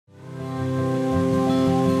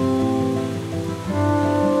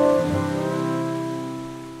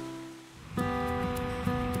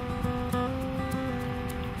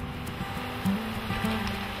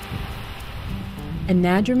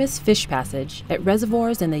Anadromous fish passage at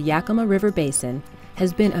reservoirs in the Yakima River Basin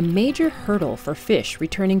has been a major hurdle for fish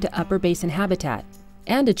returning to upper basin habitat,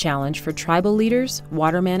 and a challenge for tribal leaders,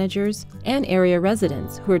 water managers, and area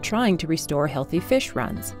residents who are trying to restore healthy fish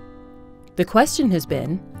runs. The question has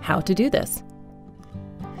been how to do this.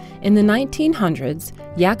 In the 1900s,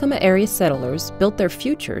 Yakima area settlers built their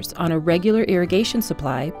futures on a regular irrigation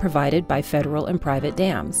supply provided by federal and private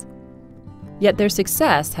dams. Yet their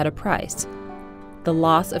success had a price: the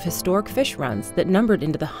loss of historic fish runs that numbered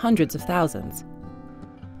into the hundreds of thousands.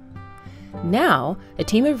 Now, a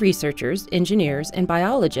team of researchers, engineers, and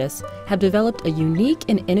biologists have developed a unique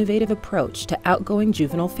and innovative approach to outgoing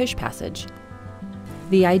juvenile fish passage.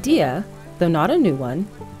 The idea, though not a new one,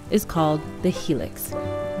 is called the Helix.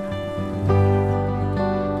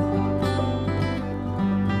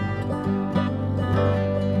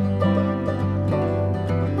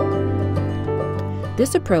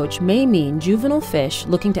 This approach may mean juvenile fish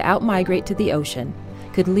looking to outmigrate to the ocean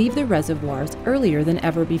could leave the reservoirs earlier than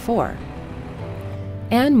ever before.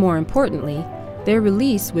 And more importantly, their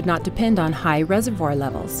release would not depend on high reservoir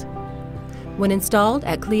levels. When installed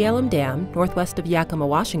at Cle Elum Dam, northwest of Yakima,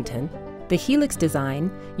 Washington, the Helix design,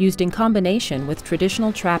 used in combination with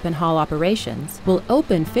traditional trap and haul operations, will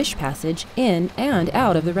open fish passage in and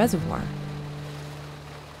out of the reservoir.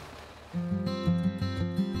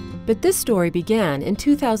 But this story began in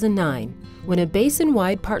 2009, when a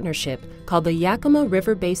basin-wide partnership called the Yakima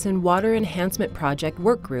River Basin Water Enhancement Project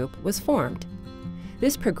Work Group was formed.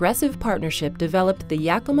 This progressive partnership developed the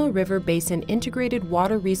Yakima River Basin Integrated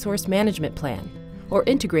Water Resource Management Plan, or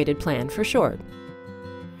Integrated Plan for short.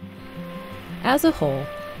 As a whole,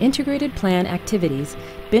 Integrated Plan activities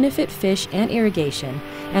benefit fish and irrigation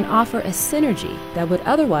and offer a synergy that would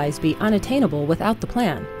otherwise be unattainable without the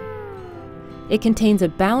plan. It contains a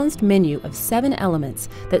balanced menu of 7 elements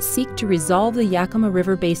that seek to resolve the Yakima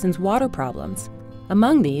River Basin's water problems.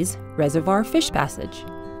 Among these, reservoir fish passage.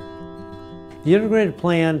 The integrated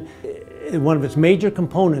plan, one of its major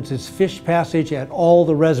components is fish passage at all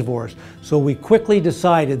the reservoirs. So we quickly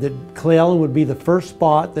decided that Cle Elum would be the first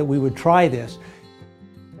spot that we would try this.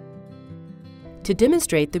 To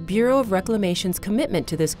demonstrate the Bureau of Reclamation's commitment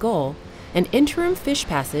to this goal, an interim fish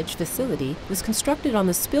passage facility was constructed on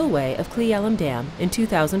the spillway of Cle Elum Dam in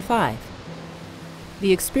 2005.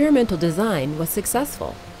 The experimental design was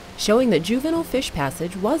successful, showing that juvenile fish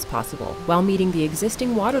passage was possible while meeting the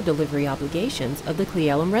existing water delivery obligations of the Cle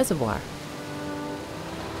Elum Reservoir.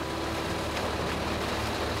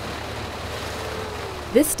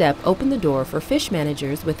 This step opened the door for fish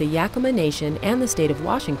managers with the Yakama Nation and the state of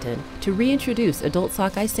Washington to reintroduce adult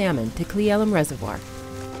sockeye salmon to Cle Elum Reservoir.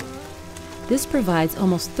 This provides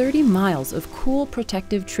almost 30 miles of cool,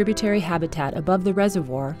 protective tributary habitat above the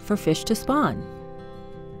reservoir for fish to spawn.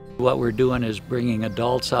 What we're doing is bringing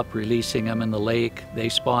adults up, releasing them in the lake. They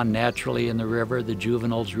spawn naturally in the river. The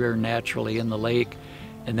juveniles rear naturally in the lake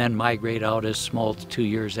and then migrate out as smolts 2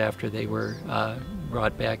 years after they were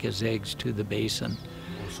brought back as eggs to the basin.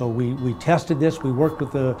 So we tested this. We worked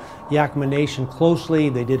with the Yakama Nation closely.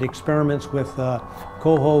 They did experiments with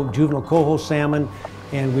juvenile coho salmon,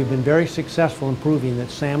 and we've been very successful in proving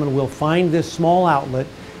that salmon will find this small outlet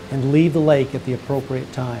and leave the lake at the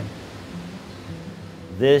appropriate time.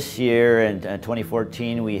 This year in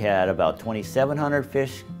 2014, we had about 2,700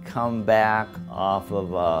 fish come back off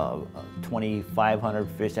of 2,500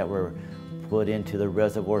 fish that were put into the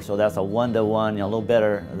reservoir. So that's a 1-to-1, a little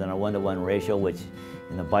better than a 1-to-1 ratio, which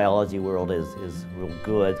in the biology world is real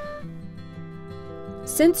good.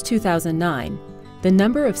 Since 2009, the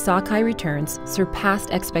number of sockeye returns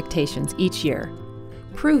surpassed expectations each year,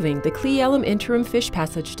 proving the Cle Elum interim fish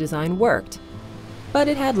passage design worked. But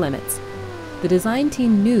it had limits. The design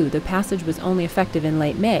team knew the passage was only effective in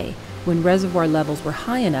late May, when reservoir levels were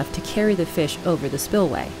high enough to carry the fish over the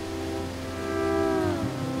spillway.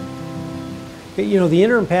 You know, the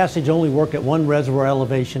interim passage only worked at one reservoir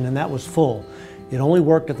elevation, and that was full. It only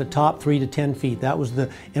worked at the top 3 to 10 feet. That was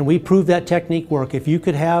and we proved that technique worked. If you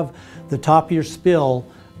could have the top of your spill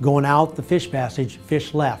going out the fish passage,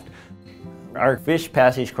 fish left. Our fish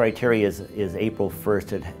passage criteria is April 1st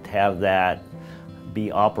to have that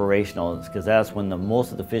be operational, because that's when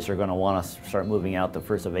most of the fish are going to want to start moving out the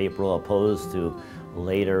 1st of April, opposed to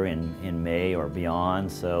later in May or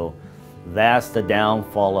beyond. So that's the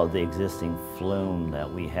downfall of the existing flume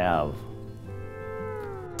that we have.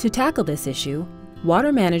 To tackle this issue,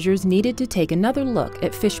 water managers needed to take another look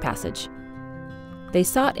at fish passage. They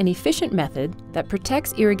sought an efficient method that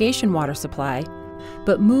protects irrigation water supply,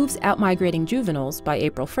 but moves outmigrating juveniles by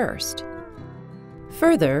April 1st.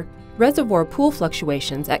 Further, reservoir pool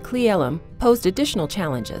fluctuations at Cle Elum posed additional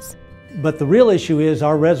challenges. But the real issue is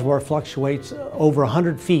our reservoir fluctuates over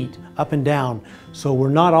 100 feet up and down. So we're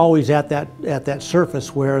not always at that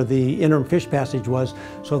surface where the interim fish passage was.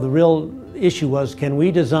 So the real issue was, can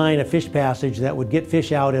we design a fish passage that would get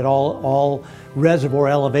fish out at all reservoir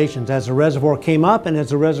elevations? As the reservoir came up and as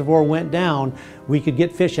the reservoir went down, we could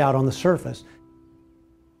get fish out on the surface.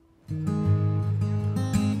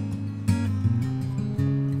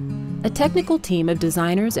 A technical team of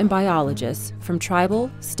designers and biologists from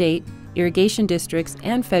tribal, state, irrigation districts,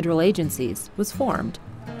 and federal agencies was formed.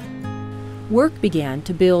 Work began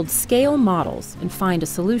to build scale models and find a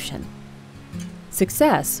solution.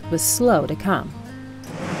 Success was slow to come.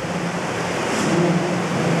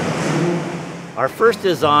 Our first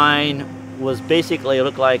design was basically, it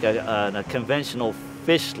looked like a conventional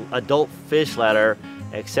adult fish ladder,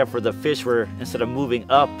 except for the fish were, instead of moving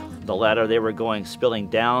up the ladder, they were spilling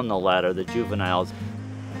down the ladder, the juveniles.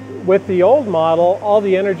 With the old model, all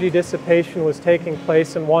the energy dissipation was taking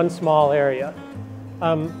place in one small area.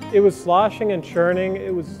 It was sloshing and churning.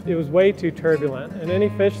 It was way too turbulent, and any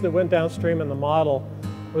fish that went downstream in the model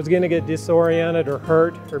was going to get disoriented or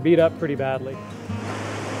hurt or beat up pretty badly.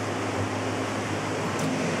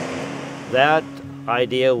 That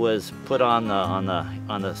idea was put on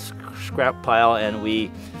the scrap pile, and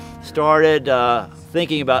we started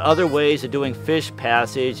thinking about other ways of doing fish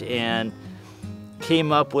passage and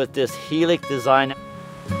came up with this Helix design.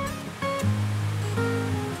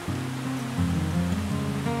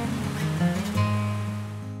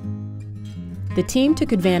 The team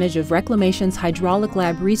took advantage of Reclamation's hydraulic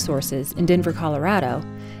lab resources in Denver, Colorado,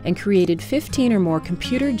 and created 15 or more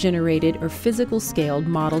computer-generated or physical-scaled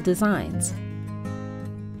model designs.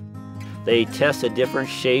 They tested different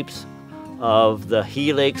shapes of the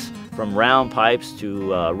Helix, from round pipes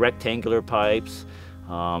to rectangular pipes,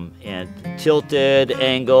 and tilted,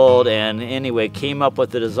 angled, and anyway came up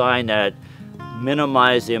with a design that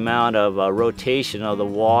minimized the amount of rotation of the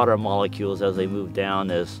water molecules as they move down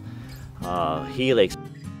this Helix.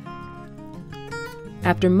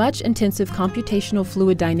 After much intensive computational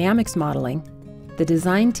fluid dynamics modeling, the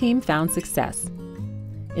design team found success.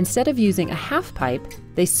 Instead of using a half pipe,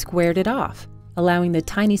 they squared it off, allowing the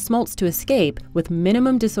tiny smolts to escape with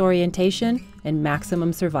minimum disorientation and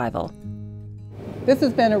maximum survival. This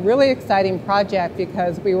has been a really exciting project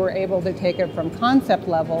because we were able to take it from concept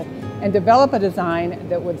level and develop a design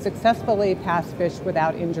that would successfully pass fish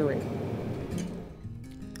without injury.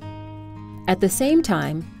 At the same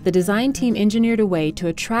time, the design team engineered a way to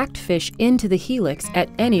attract fish into the Helix at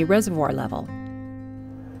any reservoir level.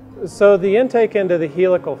 So the intake into the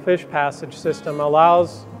helical fish passage system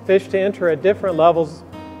allows fish to enter at different levels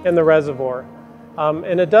in the reservoir.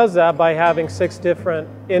 And it does that by having 6 different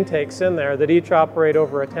intakes in there that each operate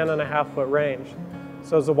over a 10.5 foot range.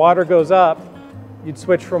 So as the water goes up, you'd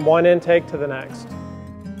switch from one intake to the next.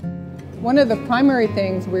 One of the primary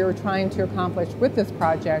things we were trying to accomplish with this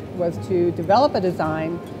project was to develop a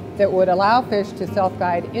design that would allow fish to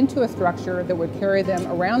self-guide into a structure that would carry them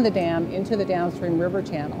around the dam into the downstream river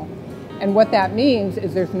channel. And what that means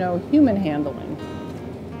is there's no human handling.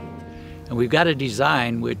 And we've got a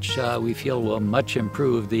design which we feel will much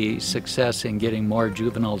improve the success in getting more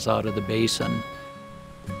juveniles out of the basin.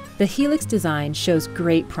 The Helix design shows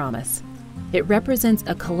great promise. It represents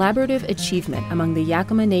a collaborative achievement among the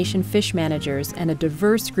Yakama Nation fish managers and a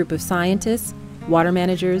diverse group of scientists, water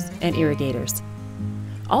managers, and irrigators.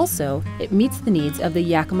 Also, it meets the needs of the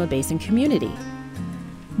Yakima Basin community.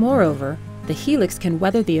 Moreover, the Helix can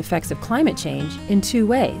weather the effects of climate change in 2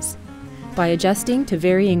 ways: by adjusting to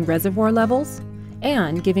varying reservoir levels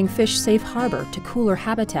and giving fish safe harbor to cooler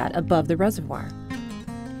habitat above the reservoir.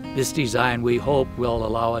 This design, we hope, will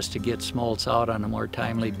allow us to get smolts out on a more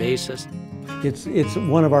timely basis. It's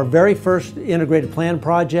one of our very first integrated plan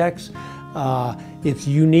projects. It's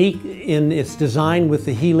unique in its design with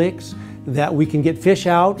the Helix, that we can get fish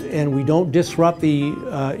out and we don't disrupt the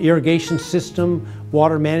irrigation system,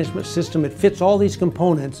 water management system. It fits all these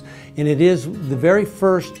components, and it is the very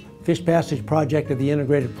first fish passage project of the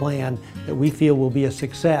integrated plan that we feel will be a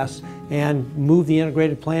success and move the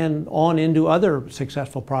integrated plan on into other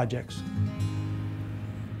successful projects.